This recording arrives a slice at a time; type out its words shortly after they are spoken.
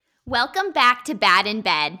Welcome back to Bad in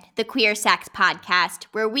Bed, the queer sex podcast,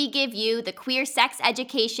 where we give you the queer sex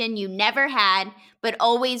education you never had, but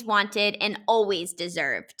always wanted and always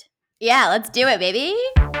deserved. Yeah, let's do it, baby.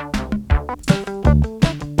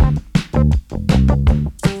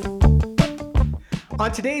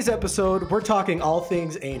 On today's episode, we're talking all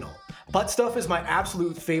things anal. Butt stuff is my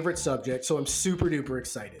absolute favorite subject, so I'm super duper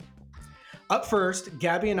excited. Up first,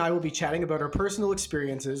 Gabby and I will be chatting about our personal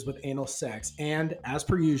experiences with anal sex, and as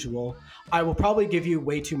per usual, I will probably give you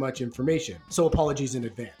way too much information, so apologies in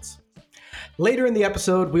advance. Later in the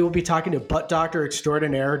episode, we will be talking to butt doctor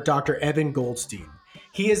extraordinaire Dr. Evan Goldstein.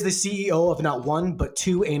 He is the CEO of not one, but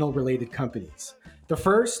two anal-related companies. The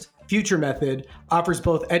first, Future Method, offers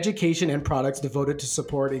both education and products devoted to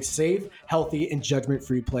support a safe, healthy, and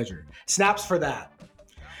judgment-free pleasure. Snaps for that.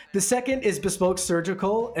 The second is Bespoke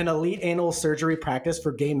Surgical, an elite anal surgery practice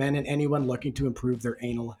for gay men and anyone looking to improve their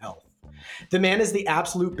anal health. The man is the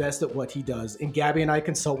absolute best at what he does, and Gabby and I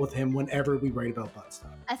consult with him whenever we write about butt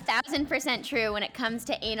stuff. 1,000% true. When it comes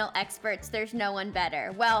to anal experts, there's no one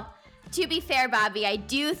better. Well, to be fair, Bobby, I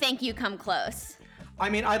do think you come close. I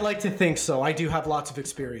mean, I'd like to think so. I do have lots of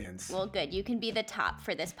experience. Well, good. You can be the top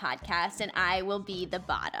for this podcast, and I will be the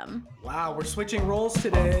bottom. Wow, we're switching roles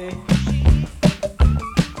today.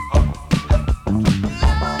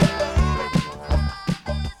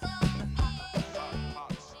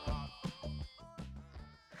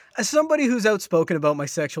 As somebody who's outspoken about my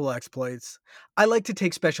sexual exploits, I like to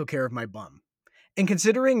take special care of my bum. And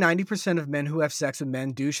considering 90% of men who have sex with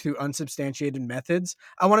men douche through unsubstantiated methods,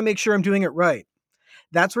 I want to make sure I'm doing it right.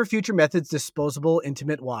 That's where Future Method's disposable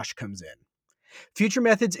intimate wash comes in. Future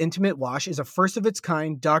Method's intimate wash is a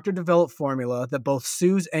first-of-its-kind, doctor-developed formula that both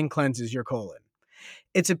soothes and cleanses your colon.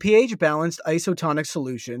 It's a pH-balanced isotonic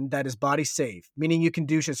solution that is body-safe, meaning you can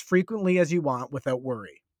douche as frequently as you want without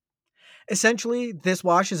worry. Essentially, this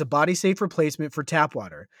wash is a body-safe replacement for tap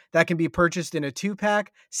water that can be purchased in a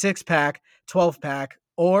 2-pack, 6-pack, 12-pack,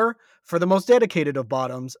 or, for the most dedicated of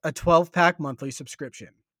bottoms, a 12-pack monthly subscription.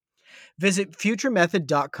 Visit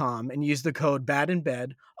futuremethod.com and use the code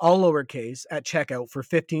BADINBED, all lowercase, at checkout for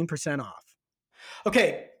 15% off.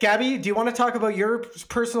 Okay, Gabby, do you want to talk about your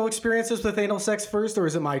personal experiences with anal sex first, or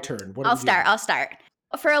is it my turn? I'll start.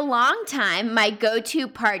 For a long time, my go-to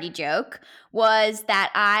party joke was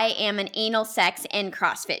that I am an anal sex and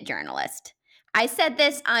CrossFit journalist. I said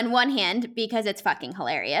this on one hand because it's fucking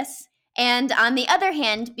hilarious, and on the other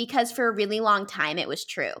hand because for a really long time it was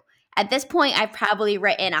true. At this point, I've probably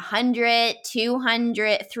written 100,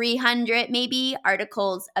 200, 300 maybe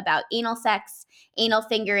articles about anal sex, anal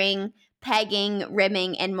fingering, pegging,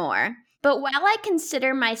 rimming, and more. But while I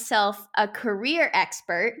consider myself a career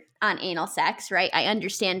expert on anal sex, right, I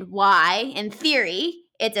understand why, in theory,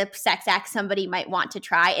 it's a sex act somebody might want to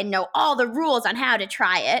try and know all the rules on how to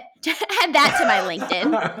try it. Add that to my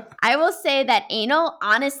LinkedIn. I will say that anal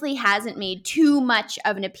honestly hasn't made too much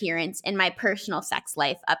of an appearance in my personal sex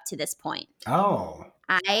life up to this point. Oh.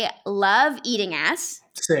 I love eating ass.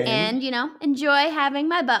 Same. And, enjoy having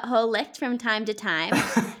my butthole licked from time to time,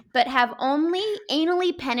 but have only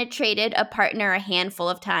anally penetrated a partner a handful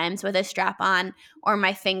of times with a strap-on or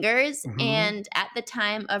my fingers. Mm-hmm. And at the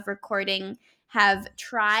time of recording, have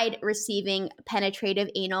tried receiving penetrative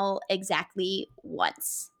anal exactly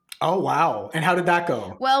once. Oh, wow. And how did that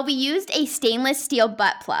go? Well, we used a stainless steel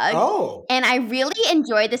butt plug. Oh. And I really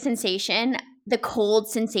enjoyed the sensation, the cold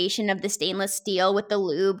sensation of the stainless steel with the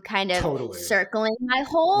lube kind of circling my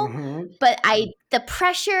hole. Mm-hmm. But the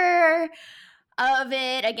pressure of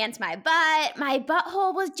it against my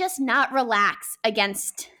butthole was just not relaxed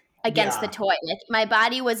against the toy. Like, my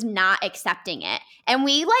body was not accepting it. And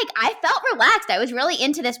I felt relaxed. I was really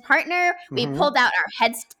into this partner. We pulled out our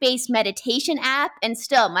Headspace meditation app, and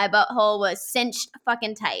still my butthole was cinched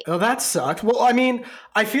fucking tight. Oh, that sucked. Well, I mean,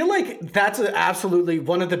 I feel like that's absolutely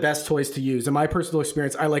one of the best toys to use. In my personal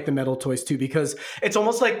experience, I like the metal toys too, because it's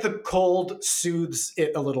almost like the cold soothes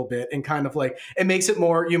it a little bit and kind of like it makes it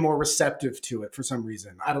more receptive to it for some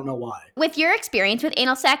reason. I don't know why. With your experience with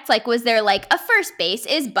anal sex, was there a first base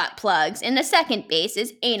is butt plugs, and the second base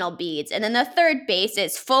is anal beads, and then the third base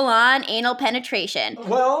is full-on anal penetration?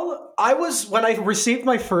 Well, when I received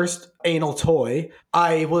my first anal toy,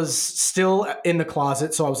 I was still in the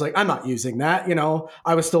closet, so I was like, I'm not using that,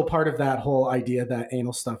 I was still part of that whole idea that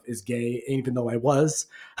anal stuff is gay, even though I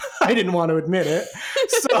didn't want to admit it.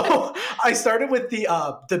 So I started with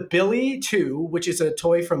the Billy 2, which is a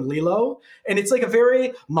toy from Lilo, and it's like a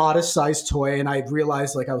very modest sized toy, and I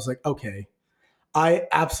realized I was like, okay, I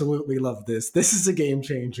absolutely love this. This is a game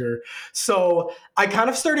changer. So I kind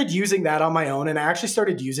of started using that on my own, and I actually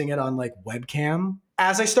started using it on webcam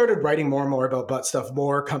as I started writing more and more about butt stuff,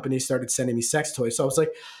 more companies started sending me sex toys. So I was like,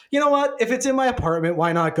 you know what? If it's in my apartment,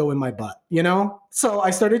 why not go in my butt? You know? So I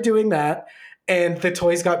started doing that, and the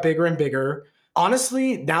toys got bigger and bigger.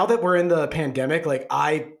 Honestly, now that we're in the pandemic, like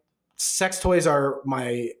sex toys are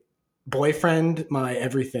my boyfriend, my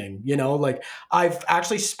everything, you know? Like I've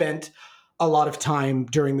actually spent a lot of time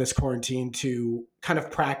during this quarantine to kind of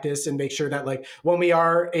practice and make sure that like when we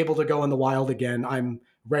are able to go in the wild again, I'm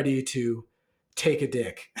ready to take a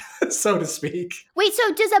dick, so to speak. Wait,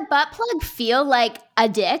 so does a butt plug feel like a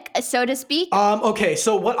dick, so to speak? Okay,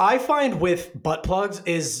 so what I find with butt plugs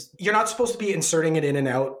is you're not supposed to be inserting it in and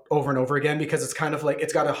out over and over again because it's kind of like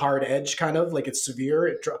it's got a hard edge, kind of like it's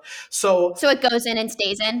severe. So So it goes in and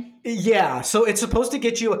stays in? yeah, so it's supposed to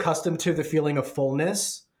get you accustomed to the feeling of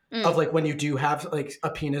fullness of Mm. like when you do have like a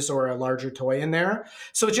penis or a larger toy in there.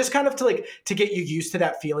 So it's just kind of to like to get you used to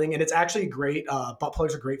that feeling, and it's actually great. Butt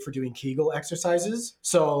plugs are great for doing Kegel exercises.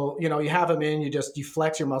 So you know you have them in, you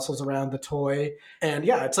flex your muscles around the toy, and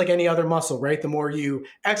yeah, it's like any other muscle, right? The more you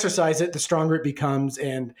exercise it, the stronger it becomes,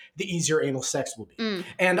 and the easier anal sex will be. Mm.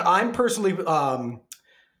 And I'm personally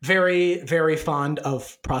very, very fond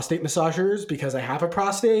of prostate massagers because I have a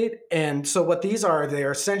prostate. And so what these are,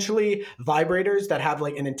 they're essentially vibrators that have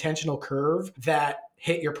like an intentional curve that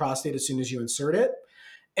hit your prostate as soon as you insert it.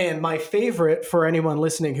 And my favorite for anyone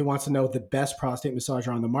listening who wants to know the best prostate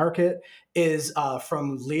massager on the market is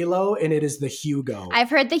from Lilo, and it is the Hugo. I've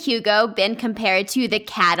heard the Hugo been compared to the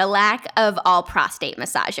Cadillac of all prostate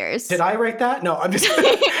massagers. Did I write that? No, I'm just.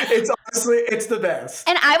 It's honestly, it's the best.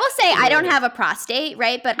 And I will say, I don't have a prostate,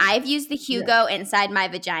 right? But I've used the Hugo inside my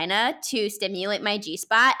vagina to stimulate my G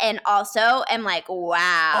spot, and also am like,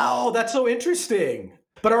 wow. Oh, that's so interesting.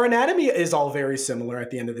 But our anatomy is all very similar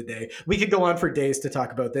at the end of the day. We could go on for days to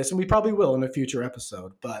talk about this, and we probably will in a future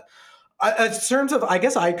episode. But in terms of, I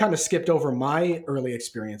guess I kind of skipped over my early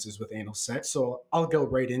experiences with anal sex, so I'll go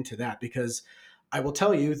right into that because I will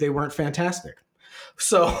tell you they weren't fantastic.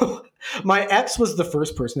 So my ex was the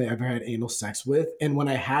first person I ever had anal sex with, and when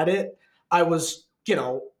I had it, I was,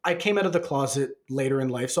 I came out of the closet later in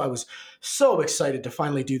life, so I was so excited to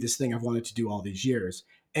finally do this thing I've wanted to do all these years.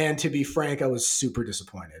 And to be frank, I was super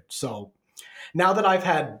disappointed. So now that I've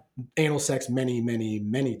had anal sex many, many,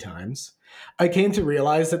 many times, I came to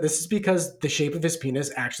realize that this is because the shape of his penis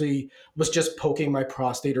actually was just poking my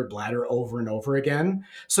prostate or bladder over and over again.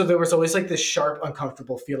 So there was always like this sharp,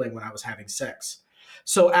 uncomfortable feeling when I was having sex.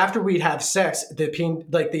 So after we'd have sex,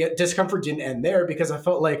 the discomfort didn't end there because I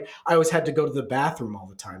felt like I always had to go to the bathroom all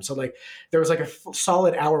the time. So like there was like a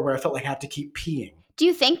solid hour where I felt like I had to keep peeing. Do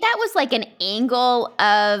you think that was like an angle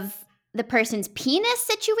of the person's penis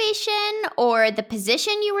situation or the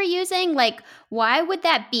position you were using? Like, why would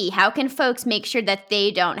that be? How can folks make sure that they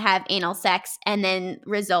don't have anal sex and then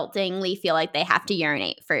resultingly feel like they have to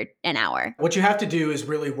urinate for an hour? What you have to do is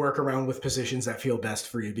really work around with positions that feel best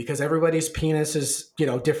for you because everybody's penis is,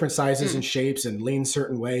 different sizes and shapes and leans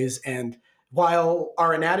certain ways. And while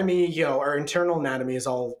our anatomy, our internal anatomy is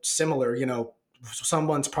all similar,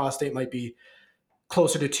 someone's prostate might be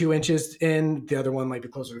closer to 2 inches in, the other one might be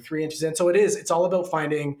closer to 3 inches in. So it's all about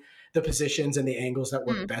finding the positions and the angles that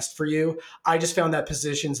work best for you. I just found that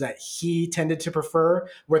positions that he tended to prefer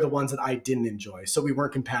were the ones that I didn't enjoy. So we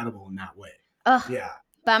weren't compatible in that way. Ugh, yeah.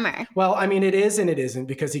 Bummer. Well, I mean, it is and it isn't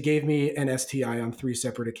because he gave me an STI on 3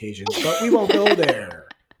 separate occasions, but we won't go there.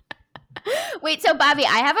 Wait, so Bobby,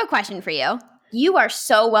 I have a question for you. You are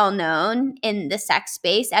so well known in the sex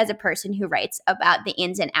space as a person who writes about the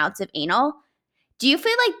ins and outs of anal. Do you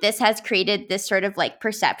feel like this has created this sort of like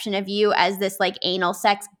perception of you as this like anal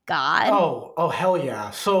sex god? Oh, hell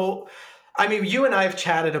yeah. So, I mean, you and I have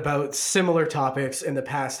chatted about similar topics in the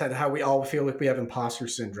past and how we all feel like we have imposter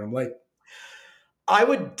syndrome. Like, I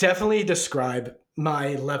would definitely describe my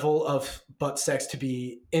level of butt sex to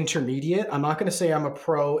be intermediate. I'm not going to say I'm a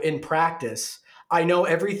pro in practice. I know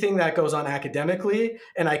everything that goes on academically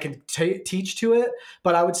and I can teach to it,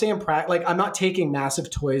 but I would say I'm not taking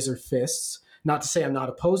massive toys or fists. Not to say I'm not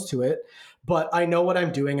opposed to it, but I know what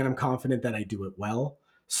I'm doing and I'm confident that I do it well.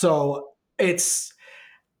 So it's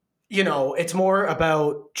more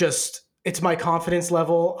about just, it's my confidence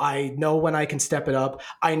level. I know when I can step it up.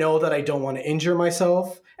 I know that I don't want to injure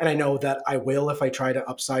myself. And I know that I will if I try to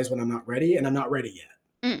upsize when I'm not ready, and I'm not ready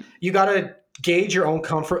yet. You got to gauge your own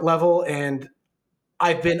comfort level. And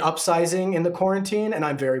I've been upsizing in the quarantine and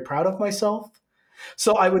I'm very proud of myself.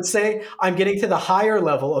 So I would say I'm getting to the higher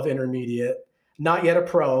level of intermediate. Not yet a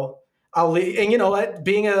pro. And you know what?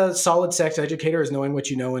 Being a solid sex educator is knowing what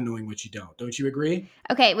you know and knowing what you don't. Don't you agree?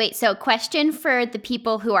 Okay, wait. So, question for the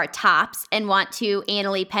people who are tops and want to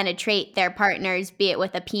anally penetrate their partners, be it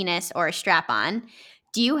with a penis or a strap on.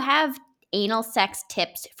 Do you have anal sex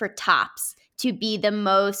tips for tops to be the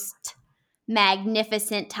most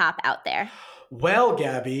magnificent top out there? Well,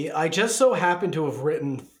 Gabby, I just so happen to have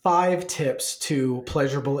written 5 tips to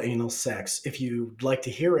pleasurable anal sex. If you'd like to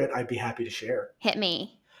hear it, I'd be happy to share. Hit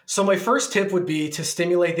me. So my first tip would be to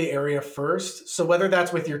stimulate the area first. So whether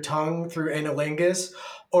that's with your tongue through analingus,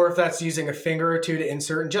 or if that's using a finger or two to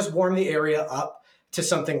insert, and just warm the area up to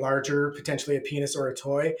something larger, potentially a penis or a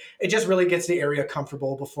toy. It just really gets the area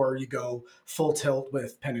comfortable before you go full tilt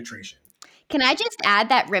with penetration. Can I just add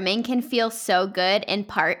that rimming can feel so good in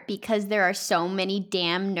part because there are so many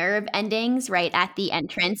damn nerve endings right at the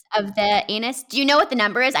entrance of the anus? Do you know what the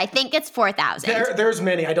number is? I think it's 4,000. There's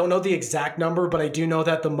many. I don't know the exact number, but I do know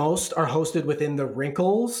that the most are hosted within the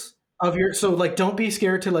wrinkles of your. So like, don't be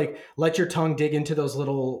scared to like let your tongue dig into those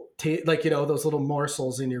little, like those little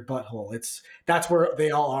morsels in your butthole. That's where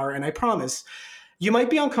they all are, and I promise, you might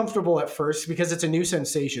be uncomfortable at first because it's a new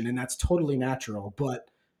sensation, and that's totally natural. But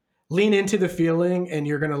lean into the feeling, and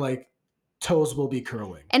you're gonna like toes will be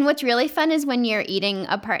curling. And what's really fun is when you're eating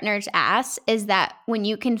a partner's ass, is that when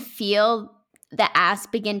you can feel the ass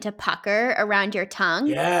begin to pucker around your tongue,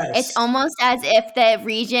 Yes. it's almost as if the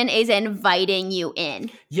region is inviting you in.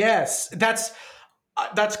 Yes, that's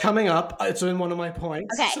coming up. It's in one of my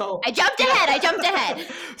points. Okay, So I jumped ahead.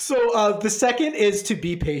 So the second is to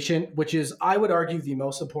be patient, which is, I would argue, the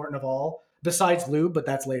most important of all, besides lube, but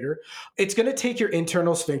that's later. It's going to take your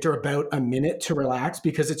internal sphincter about a minute to relax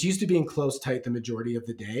because it's used to being closed tight the majority of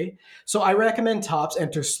the day. So I recommend tops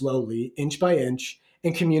enter slowly, inch by inch,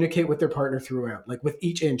 and communicate with their partner throughout. Like with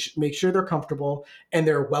each inch, make sure they're comfortable and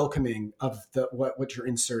they're welcoming of what you're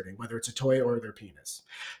inserting, whether it's a toy or their penis.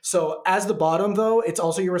 So as the bottom, though, it's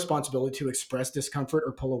also your responsibility to express discomfort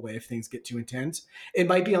or pull away if things get too intense. It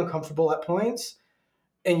might be uncomfortable at points,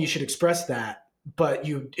 and you should express that, but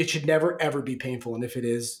it should never ever be painful. And if it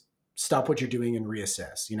is, stop what you're doing and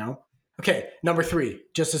reassess. Okay, number 3,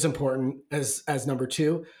 just as important as number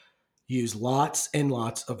 2, use lots and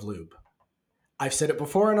lots of lube. I've said it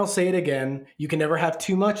before and I'll say it again. You can never have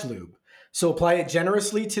too much lube. So apply it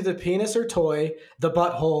generously to the penis or toy, the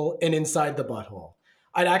butthole, and inside the butthole.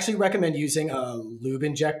 I'd actually recommend using a lube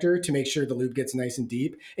injector to make sure the lube gets nice and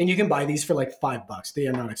deep. And you can buy these for like $5. They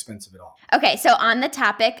are not expensive at all. Okay, so on the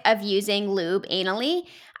topic of using lube anally,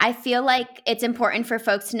 I feel like it's important for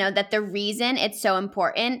folks to know that the reason it's so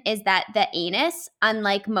important is that the anus,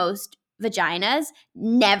 unlike most vaginas,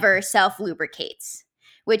 never self-lubricates,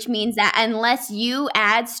 which means that unless you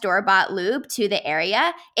add store-bought lube to the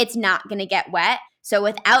area, it's not going to get wet. So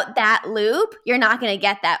without that lube, you're not going to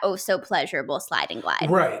get that oh so pleasurable slide and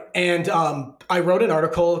glide. Right. And I wrote an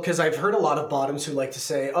article because I've heard a lot of bottoms who like to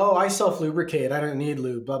say, oh, I self-lubricate. I don't need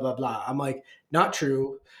lube, blah, blah, blah. I'm like, not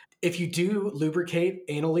true. If you do lubricate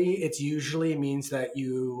anally, it usually means that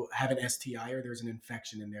you have an STI or there's an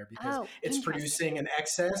infection in there because it's producing an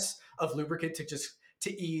excess of lubricant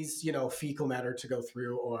to ease, fecal matter to go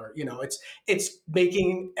through, or, it's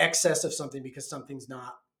making excess of something because something's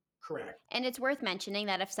not correct. And it's worth mentioning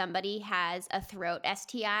that if somebody has a throat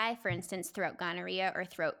STI, for instance, throat gonorrhea or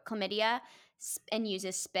throat chlamydia, and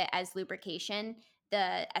uses spit as lubrication,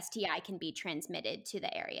 the STI can be transmitted to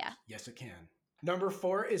the area. Yes, it can. Number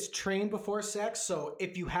 4 is train before sex. So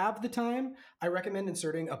if you have the time, I recommend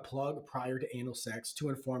inserting a plug prior to anal sex to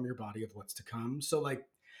inform your body of what's to come. So like,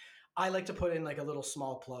 I like to put in like a little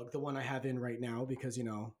small plug, the one I have in right now, because,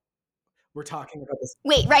 we're talking about this.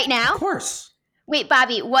 Wait, right now? Of course. Wait,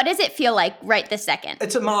 Bobby, what does it feel like right this second?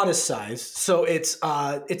 It's a modest size. So it's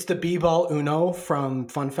the B-Ball Uno from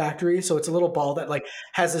Fun Factory. So it's a little ball that like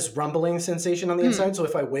has this rumbling sensation on the inside. So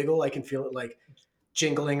if I wiggle, I can feel it like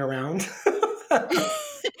jingling around.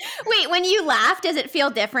 Wait, when you laugh, does it feel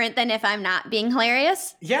different than if I'm not being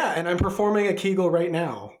hilarious? Yeah, and I'm performing a Kegel right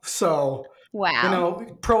now. So, wow.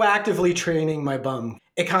 Proactively training my bum.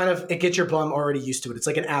 It gets your bum already used to it. It's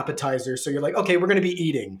like an appetizer. So you're like, okay, we're going to be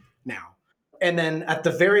eating now. And then at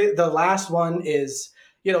the last one is,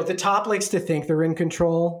 the top likes to think they're in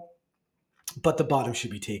control, but the bottom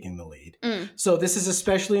should be taking the lead. So this is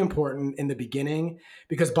especially important in the beginning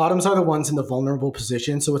because bottoms are the ones in the vulnerable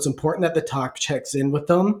position. So it's important that the top checks in with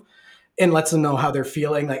them and lets them know how they're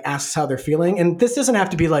feeling, like asks how they're feeling. And this doesn't have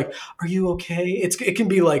to be like, are you okay? It can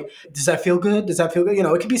be like, does that feel good? Does that feel good?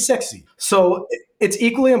 It can be sexy. So it's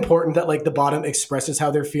equally important that like the bottom expresses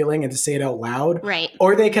how they're feeling and to say it out loud. Right.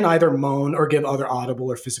 Or they can either moan or give other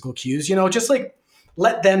audible or physical cues, just like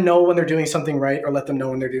let them know when they're doing something right, or let them know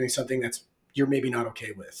when they're doing something that's you're maybe not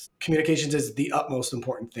okay with. Communications is the utmost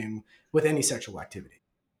important thing with any sexual activity.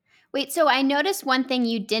 Wait, so I noticed one thing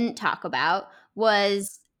you didn't talk about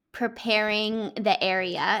was preparing the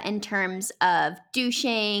area in terms of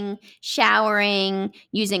douching, showering,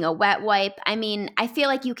 using a wet wipe. I mean, I feel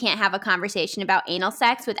like you can't have a conversation about anal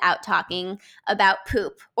sex without talking about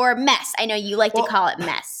poop or mess. I know you like to call Well, it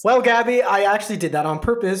mess. well, Gabby, I actually did that on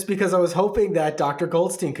purpose because I was hoping that Dr.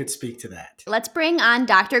 Goldstein could speak to that. Let's bring on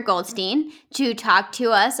Dr. Goldstein to talk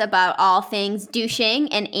to us about all things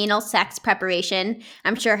douching and anal sex preparation.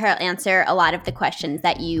 I'm sure he'll answer a lot of the questions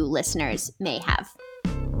that you listeners may have.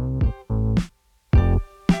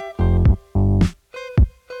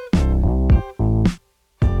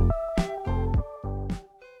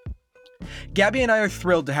 Gabby and I are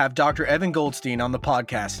thrilled to have Dr. Evan Goldstein on the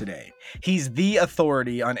podcast today. He's the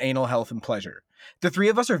authority on anal health and pleasure. The three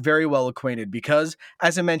of us are very well acquainted because,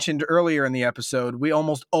 as I mentioned earlier in the episode, we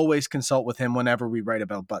almost always consult with him whenever we write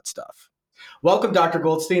about butt stuff. Welcome, Dr.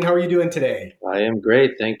 Goldstein. How are you doing today? I am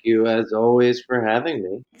great. Thank you, as always, for having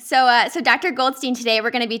me. So Dr. Goldstein, today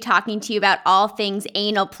we're going to be talking to you about all things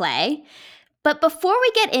anal play. But before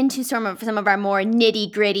we get into some of our more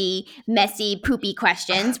nitty gritty, messy, poopy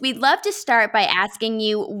questions, we'd love to start by asking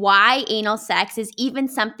you why anal sex is even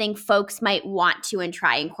something folks might want to and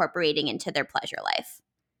try incorporating into their pleasure life.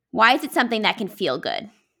 Why is it something that can feel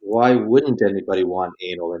good? Why wouldn't anybody want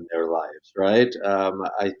anal in their lives, right?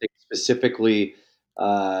 I think specifically,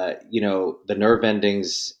 the nerve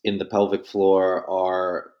endings in the pelvic floor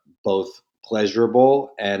are both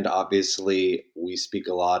pleasurable and obviously we speak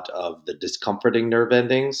a lot of the discomforting nerve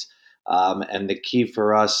endings. And the key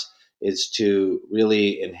for us is to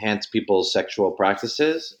really enhance people's sexual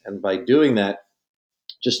practices. And by doing that,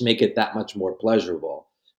 just make it that much more pleasurable.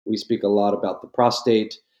 We speak a lot about the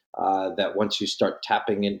prostate, that once you start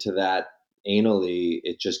tapping into that anally,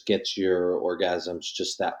 it just gets your orgasms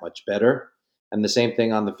just that much better. And the same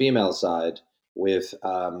thing on the female side with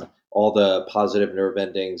all the positive nerve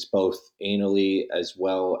endings, both anally as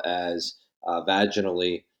well as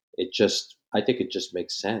vaginally. I think it just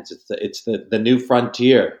makes sense. It's the new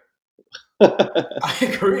frontier. I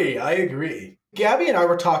agree. I agree. Gabby and I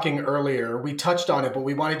were talking earlier. We touched on it, but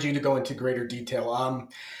we wanted you to go into greater detail.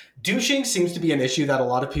 Douching seems to be an issue that a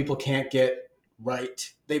lot of people can't get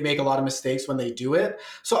right. They make a lot of mistakes when they do it.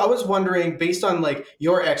 So I was wondering, based on like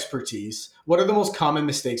your expertise, what are the most common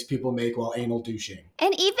mistakes people make while anal douching?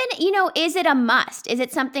 And even, is it a must? Is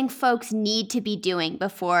it something folks need to be doing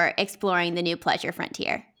before exploring the new pleasure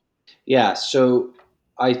frontier? Yeah, so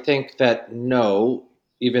I think that no,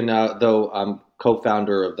 even though I'm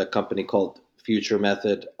co-founder of the company called Future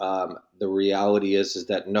Method, the reality is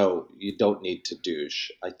that no, you don't need to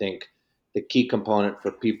douche. I think the key component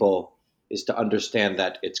for people is to understand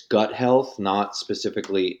that it's gut health, not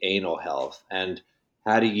specifically anal health. And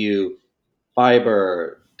how do you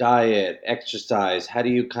fiber, diet, exercise, how do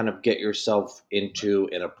you kind of get yourself into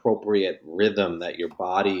an appropriate rhythm that your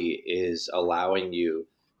body is allowing you?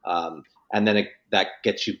 And then that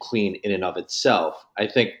gets you clean in and of itself. I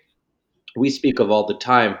think we speak of all the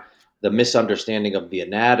time the misunderstanding of the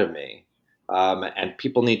anatomy. And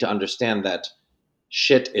people need to understand that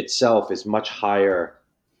shit itself is much higher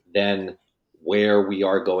than where we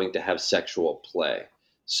are going to have sexual play.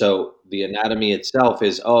 So the anatomy itself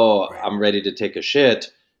is, oh, Right. I'm ready to take a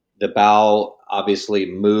shit. The bowel obviously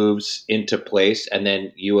moves into place and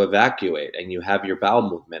then you evacuate and you have your bowel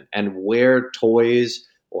movement. And where toys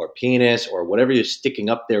or penis or whatever you're sticking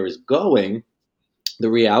up there is going, the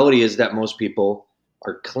reality is that most people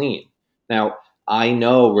are clean. Now, I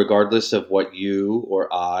know, regardless of what you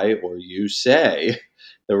or I or you say,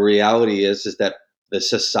 the reality is that the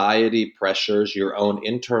society pressures, your own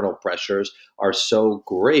internal pressures, are so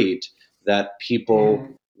great that people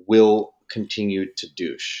Mhm. will continue to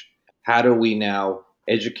douche. How do we now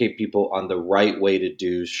educate people on the right way to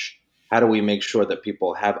douche? How do we make sure that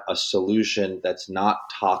people have a solution that's not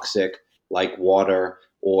toxic, like water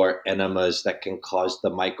or enemas that can cause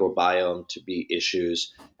the microbiome to be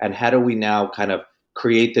issues? And how do we now kind of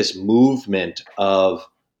create this movement of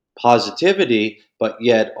positivity, but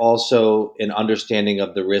yet also an understanding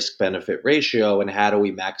of the risk benefit ratio, and how do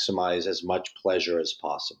we maximize as much pleasure as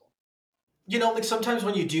possible? Like sometimes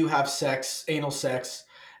when you do have sex, anal sex,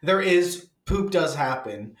 there is poop does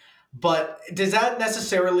happen. But does that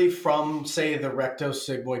necessarily from, say, the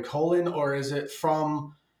rectosigmoid colon, or is it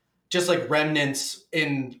from just like remnants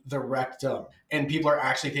in the rectum and people are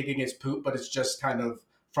actually thinking it's poop, but it's just kind of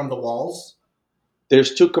from the walls?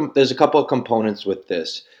 There's a couple of components with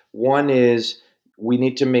this. One is we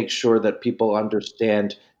need to make sure that people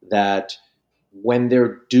understand that when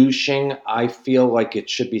they're douching, I feel like it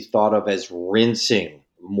should be thought of as rinsing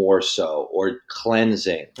more so, or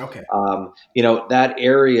cleansing. Okay. That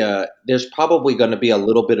area, there's probably going to be a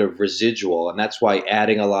little bit of residual, and that's why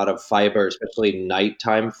adding a lot of fiber, especially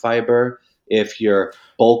nighttime fiber, if you're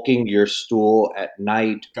bulking your stool at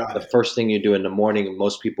night, Got the it. first thing you do in the morning,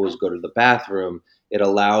 most people, is go to the bathroom. It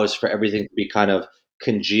allows for everything to be kind of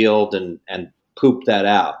congealed and poop that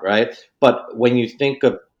out, right? But when you think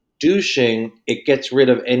of douching, it gets rid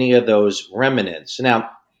of any of those remnants.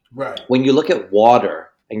 Now, Right. when you look at water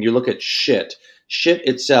and you look at shit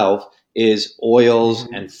itself is oils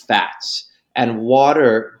Hmm. and fats. And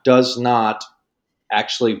water does not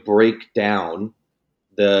actually break down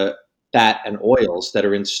the fat and oils that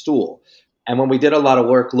are in stool. And when we did a lot of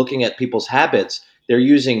work looking at people's habits, they're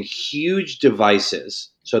using huge devices.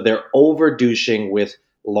 So they're over douching with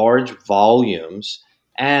large volumes,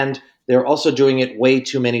 and they're also doing it way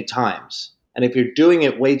too many times. And if you're doing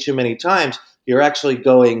it way too many times, you're actually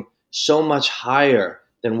going so much higher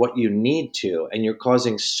than what you need to, and you're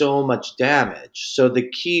causing so much damage. So the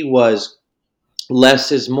key was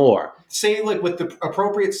less is more. Say, like, with the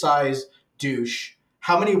appropriate size douche,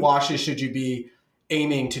 how many washes should you be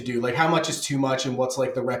aiming to do? Like, how much is too much, and what's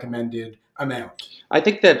like the recommended amount? I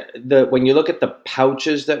think that when you look at the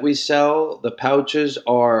pouches that we sell, the pouches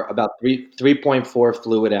are about 3.4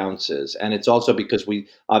 fluid ounces, and it's also because we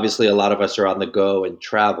obviously, a lot of us are on the go and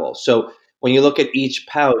travel. So when you look at each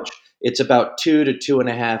pouch, it's about 2 to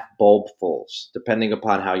 2.5 bulbfuls, depending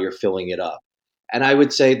upon how you're filling it up. And I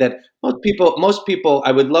would say that most people,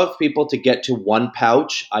 I would love people to get to one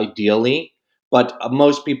pouch ideally, but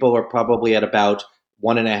most people are probably at about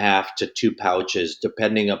 1.5 to 2 pouches,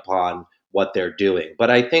 depending upon what they're doing. But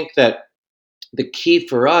I think that the key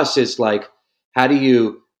for us is like, how do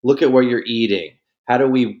you look at what you're eating? How do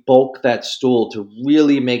we bulk that stool to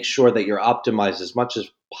really make sure that you're optimized as much as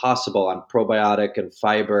possible on probiotic and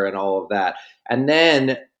fiber and all of that? And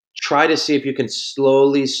then try to see if you can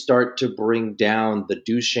slowly start to bring down the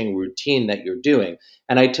douching routine that you're doing.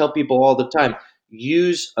 And I tell people all the time,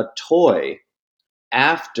 use a toy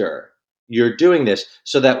after you're doing this,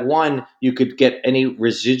 so that one, you could get any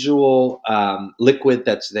residual liquid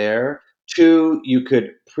that's there. Two, you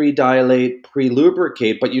could pre-dilate,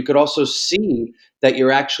 pre-lubricate, but you could also see that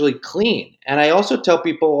you're actually clean. And I also tell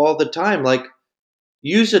people all the time, like,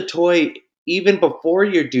 use a toy even before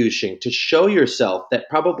you're douching to show yourself that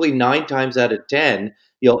probably 9 times out of 10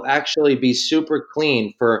 you'll actually be super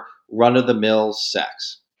clean for run-of-the-mill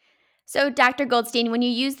sex. So, Dr. Goldstein, when you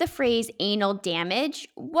use the phrase anal damage,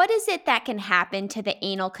 what is it that can happen to the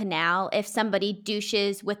anal canal if somebody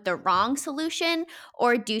douches with the wrong solution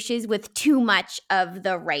or douches with too much of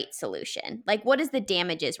the right solution? Like, what is the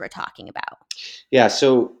damages we're talking about? Yeah,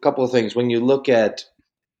 so a couple of things. When you look at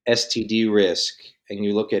STD risk and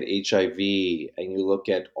you look at HIV and you look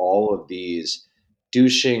at all of these,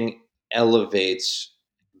 douching elevates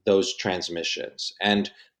those transmissions.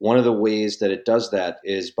 And one of the ways that it does that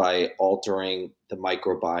is by altering the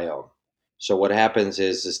microbiome. So what happens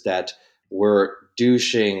is that we're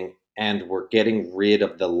douching and we're getting rid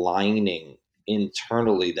of the lining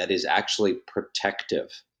internally that is actually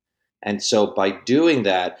protective. And so by doing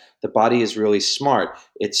that, the body is really smart.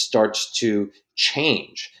 It starts to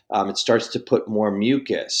change. It starts to put more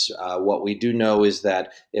mucus. What we do know is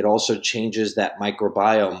that it also changes that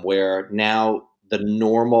microbiome, where now the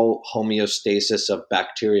normal homeostasis of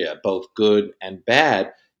bacteria, both good and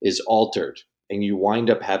bad, is altered. And you wind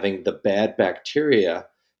up having the bad bacteria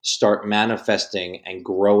start manifesting and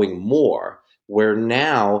growing more, where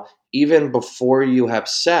now, even before you have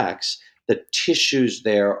sex, the tissues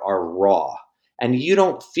there are raw, and you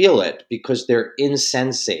don't feel it because they're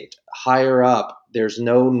insensate. Higher up, there's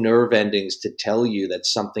no nerve endings to tell you that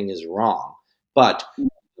something is wrong. But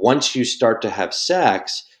once you start to have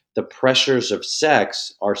sex, the pressures of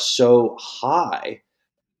sex are so high,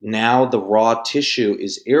 now the raw tissue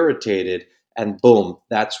is irritated, and boom,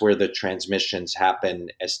 that's where the transmissions happen.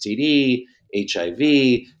 STD, HIV.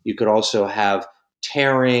 You could also have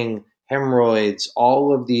tearing, hemorrhoids,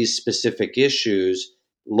 all of these specific issues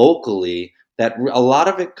locally, that a lot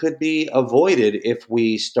of it could be avoided if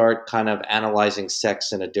we start kind of analyzing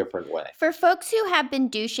sex in a different way. For folks who have been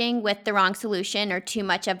douching with the wrong solution or too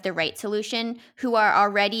much of the right solution, who are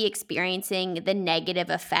already experiencing the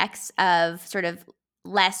negative effects of sort of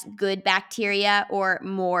less good bacteria or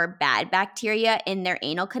more bad bacteria in their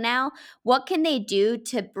anal canal, what can they do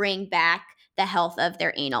to bring back the health of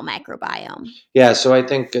their anal microbiome? Yeah, so I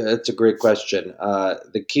think it's a great question.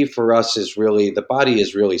 The key for us is really, the body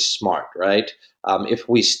is really smart, right? If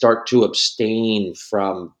we start to abstain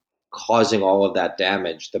from causing all of that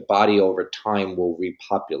damage, the body over time will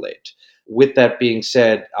repopulate. With that being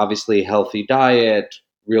said, obviously, healthy diet,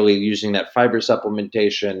 really using that fiber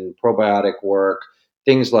supplementation, probiotic work,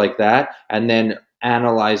 things like that, and then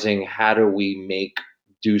analyzing how do we make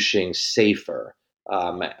douching safer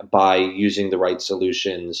by using the right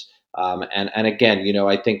solutions. And again,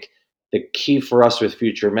 I think the key for us with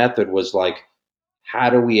Future Method was like, how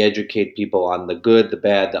do we educate people on the good, the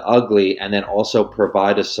bad, the ugly, and then also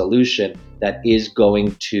provide a solution that is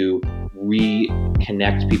going to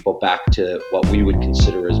reconnect people back to what we would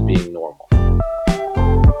consider as being normal?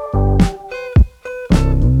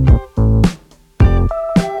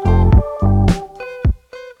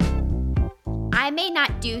 I may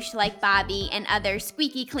not douche like Bobby and other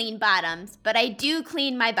squeaky clean bottoms, but I do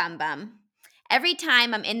clean my bum bum. Every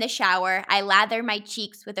time I'm in the shower, I lather my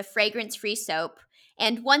cheeks with a fragrance free soap.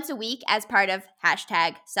 And once a week, as part of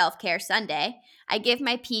hashtag self care Sunday, I give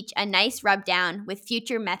my peach a nice rub down with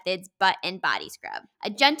Future Methods butt and body scrub. A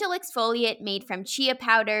gentle exfoliate made from chia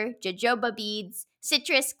powder, jojoba beads,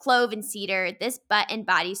 citrus, clove, and cedar, this butt and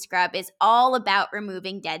body scrub is all about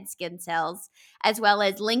removing dead skin cells, as well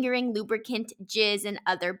as lingering lubricant, jizz, and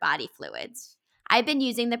other body fluids. I've been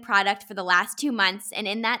using the product for the last 2 months, and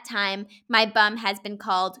in that time, my bum has been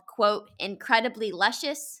called, quote, incredibly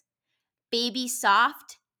luscious, baby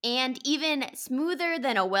soft, and even smoother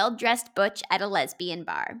than a well dressed butch at a lesbian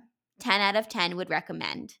bar. 10 out of 10 would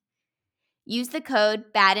recommend. Use the code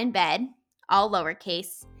BADINBED, all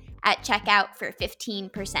lowercase, at checkout for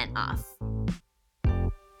 15% off.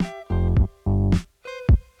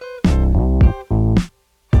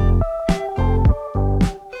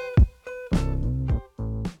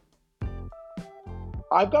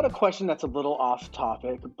 I've got a question that's a little off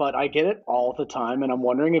topic, but I get it all the time, and I'm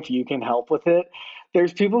wondering if you can help with it.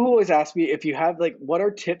 There's people who always ask me if you have like, what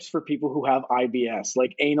are tips for people who have IBS,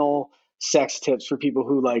 like anal sex tips for people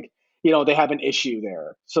who like, they have an issue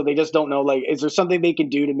there. So they just don't know, like, is there something they can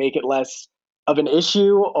do to make it less of an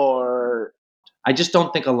issue or I just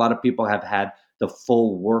don't think a lot of people have had the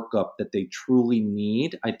full workup that they truly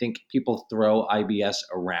need. I think people throw IBS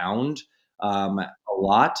around a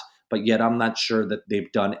lot, but yet I'm not sure that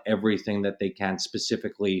they've done everything that they can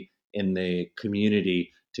specifically in the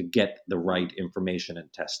community to get the right information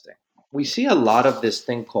and testing. We see a lot of this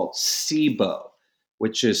thing called SIBO,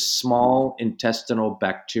 which is small intestinal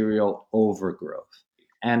bacterial overgrowth.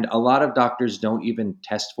 And a lot of doctors don't even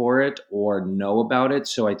test for it or know about it.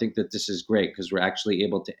 So I think that this is great because we're actually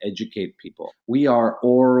able to educate people. We are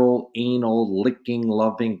oral, anal, licking,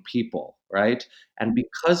 loving people, right? And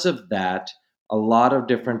because of that, a lot of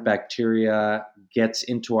different bacteria gets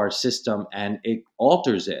into our system and it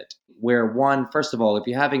alters it. Where one, first of all, if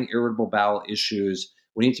you're having irritable bowel issues,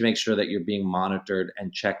 we need to make sure that you're being monitored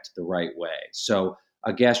and checked the right way. So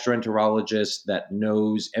a gastroenterologist that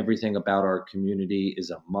knows everything about our community is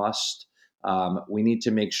a must. We need to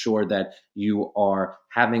make sure that you are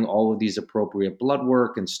having all of these appropriate blood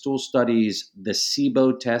work and stool studies. The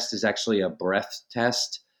SIBO test is actually a breath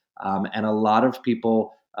test, and a lot of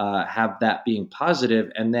people have that being positive,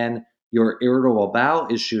 and then your irritable bowel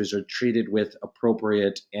issues are treated with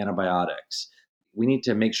appropriate antibiotics. We need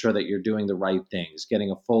to make sure that you're doing the right things,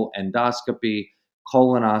 getting a full endoscopy,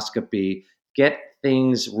 colonoscopy, get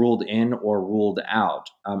things ruled in or ruled out.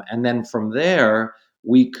 And then from there,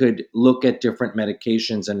 we could look at different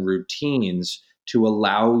medications and routines to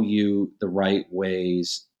allow you the right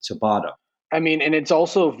ways to bottom. I mean, and it's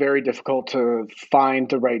also very difficult to find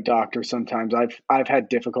the right doctor sometimes. I've had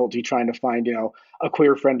difficulty trying to find, a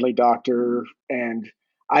queer friendly doctor, and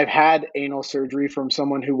I've had anal surgery from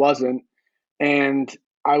someone who wasn't, and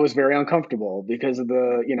I was very uncomfortable because of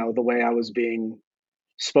the way I was being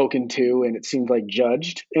spoken to, and it seemed like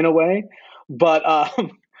judged in a way. But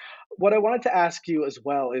what I wanted to ask you as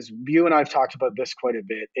well is, you and I've talked about this quite a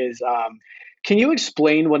bit, is can you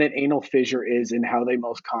explain what an anal fissure is and how they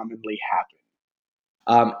most commonly happen?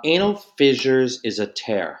 Anal fissures is a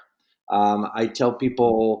tear. I tell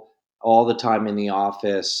people all the time in the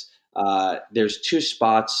office, there's two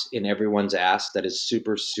spots in everyone's ass that is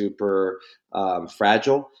super, super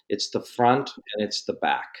fragile. It's the front and it's the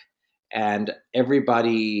back. And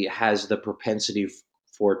everybody has the propensity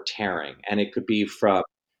for tearing. And it could be from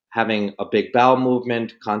having a big bowel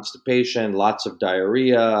movement, constipation, lots of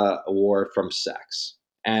diarrhea, or from sex.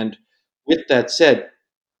 And with that said,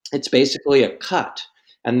 it's basically a cut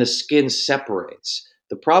and the skin separates.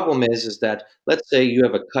 The problem is that let's say you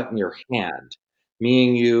have a cut in your hand, me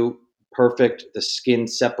and you, perfect, the skin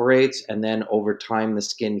separates and then over time the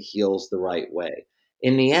skin heals the right way.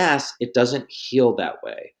 In the ass, it doesn't heal that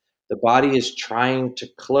way. The body is trying to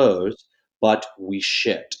close, but we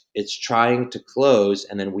shit. It's trying to close,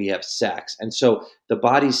 and then we have sex. And so the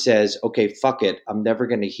body says, okay, fuck it. I'm never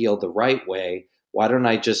going to heal the right way. Why don't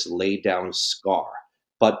I just lay down scar?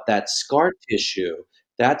 But that scar tissue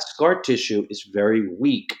is very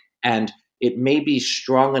weak, and it may be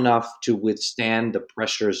strong enough to withstand the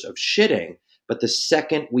pressures of shitting. But the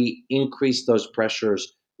second we increase those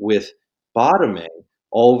pressures with bottoming,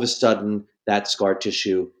 all of a sudden that scar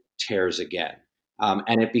tissue tears again.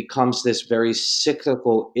 And it becomes this very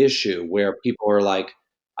cyclical issue where people are like,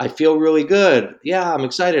 I feel really good. Yeah, I'm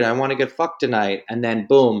excited. I want to get fucked tonight. And then,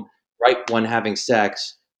 boom, right when having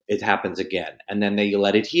sex, it happens again. And then they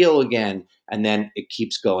let it heal again. And then it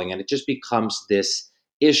keeps going. And it just becomes this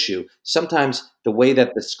issue. Sometimes the way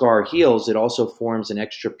that the scar heals, it also forms an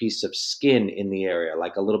extra piece of skin in the area,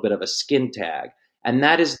 like a little bit of a skin tag. And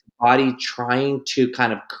that is the body trying to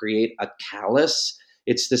kind of create a callus.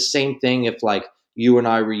 It's the same thing if, like, you and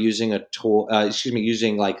I were using a tool,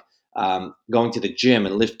 using like going to the gym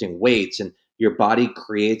and lifting weights, and your body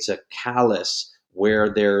creates a callus where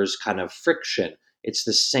there's kind of friction. It's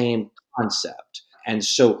the same concept. And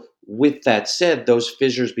so, with that said, those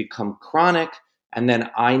fissures become chronic, and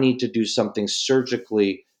then I need to do something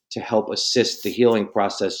surgically to help assist the healing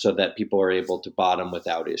process so that people are able to bottom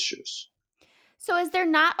without issues. So, is there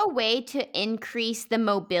not a way to increase the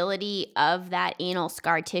mobility of that anal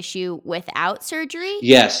scar tissue without surgery?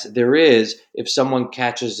 Yes, there is if someone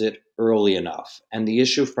catches it early enough. And the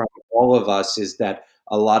issue from all of us is that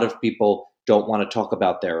a lot of people don't want to talk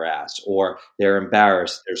about their ass, or they're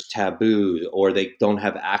embarrassed, there's taboo, or they don't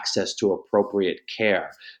have access to appropriate care.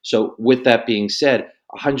 So, with that being said,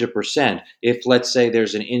 100%, if let's say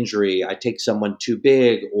there's an injury, I take someone too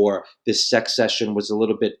big, or this sex session was a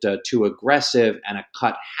little bit too aggressive and a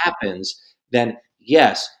cut happens, then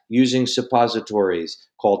yes, using suppositories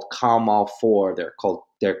called Calmol 4.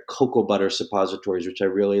 They're cocoa butter suppositories, which I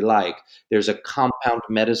really like. There's a compound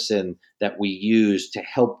medicine that we use to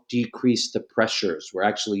help decrease the pressures. We're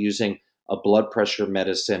actually using a blood pressure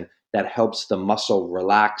medicine that helps the muscle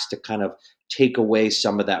relax to kind of take away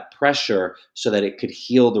some of that pressure so that it could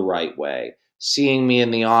heal the right way. Seeing me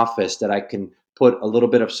in the office, that I can put a little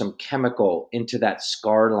bit of some chemical into that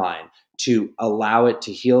scar line to allow it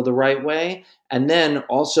to heal the right way. And then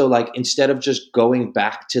also, like, instead of just going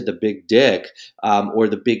back to the big dick or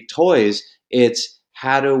the big toys, it's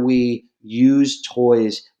how do we use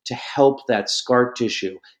toys to help that scar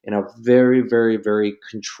tissue in a very, very, very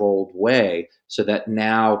controlled way so that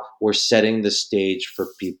now we're setting the stage for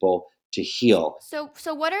people to heal.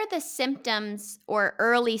 So what are the symptoms or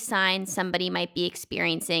early signs somebody might be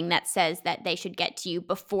experiencing that says that they should get to you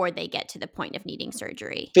before they get to the point of needing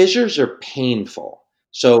surgery? Fissures are painful.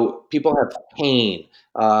 So people have pain.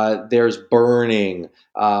 There's burning.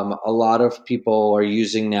 A lot of people are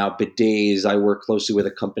using now bidets. I work closely with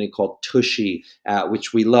a company called Tushy,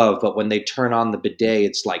 which we love. But when they turn on the bidet,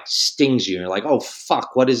 it's like stings you. You're like, oh,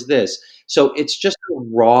 fuck, what is this? So it's just a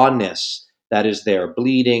rawness that is there,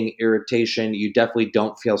 bleeding, irritation. You definitely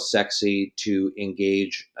don't feel sexy to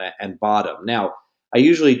engage and bottom. Now, I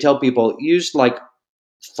usually tell people use like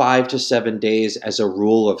 5 to 7 days as a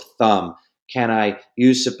rule of thumb. Can I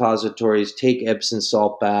use suppositories, take Epsom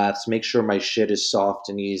salt baths, make sure my shit is soft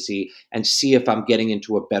and easy, and see if I'm getting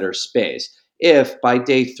into a better space? If by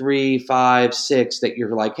day 3, 5, 6 that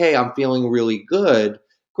you're like, hey, I'm feeling really good,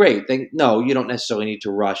 great. Then no, you don't necessarily need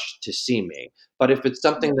to rush to see me. But if it's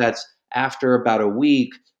something that's after about a week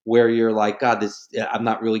where you're like, God, this I'm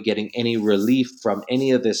not really getting any relief from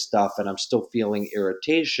any of this stuff, and I'm still feeling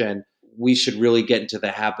irritation, we should really get into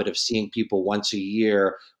the habit of seeing people once a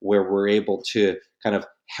year where we're able to kind of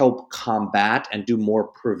help combat and do more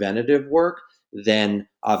preventative work than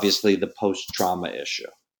obviously the post trauma issue.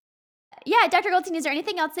 Yeah, Dr. Goldstein, is there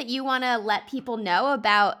anything else that you want to let people know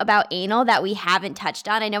about anal that we haven't touched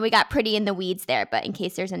on? I know we got pretty in the weeds there, but in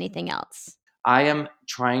case there's anything else. I am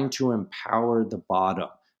trying to empower the bottom.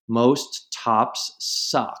 Most tops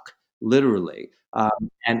suck, literally,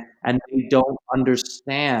 and they don't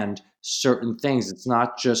understand certain things. It's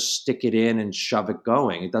not just stick it in and shove it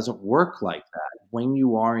going. It doesn't work like that. When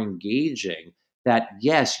you are engaging, that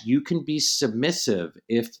yes, you can be submissive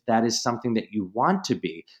if that is something that you want to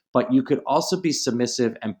be, but you could also be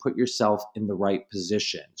submissive and put yourself in the right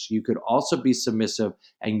positions. You could also be submissive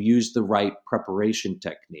and use the right preparation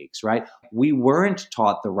techniques, right? We weren't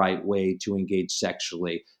taught the right way to engage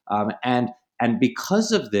sexually, and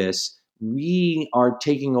because of this, we are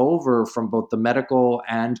taking over from both the medical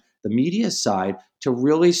and the media side to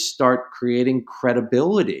really start creating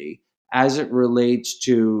credibility as it relates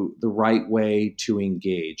to the right way to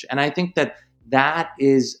engage. And I think that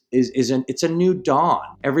it's a new dawn.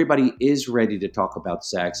 Everybody is ready to talk about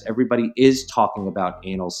sex. Everybody is talking about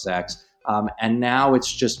anal sex. And now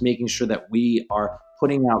it's just making sure that we are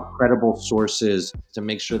putting out credible sources to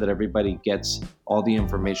make sure that everybody gets all the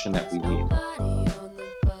information that we need.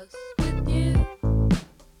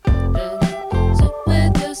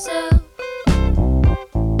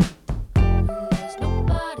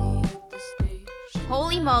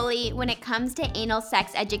 Holy moly, when it comes to anal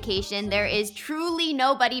sex education, there is truly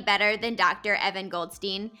nobody better than Dr. Evan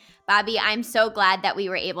Goldstein. Bobby, I'm so glad that we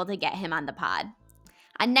were able to get him on the pod.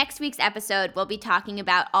 On next week's episode, we'll be talking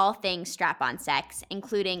about all things strap-on sex,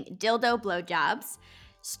 including dildo blowjobs,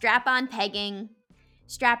 strap-on pegging,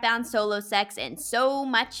 strap-on solo sex, and so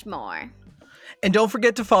much more. And don't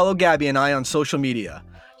forget to follow Gabby and I on social media.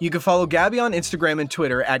 You can follow Gabby on Instagram and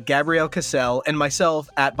Twitter at Gabrielle Cassell and myself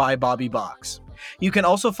at ByBobbyBox. You can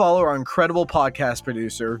also follow our incredible podcast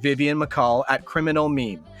producer, Vivian McCall, at Criminal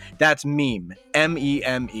Meme. That's meme,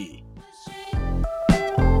 M-E-M-E.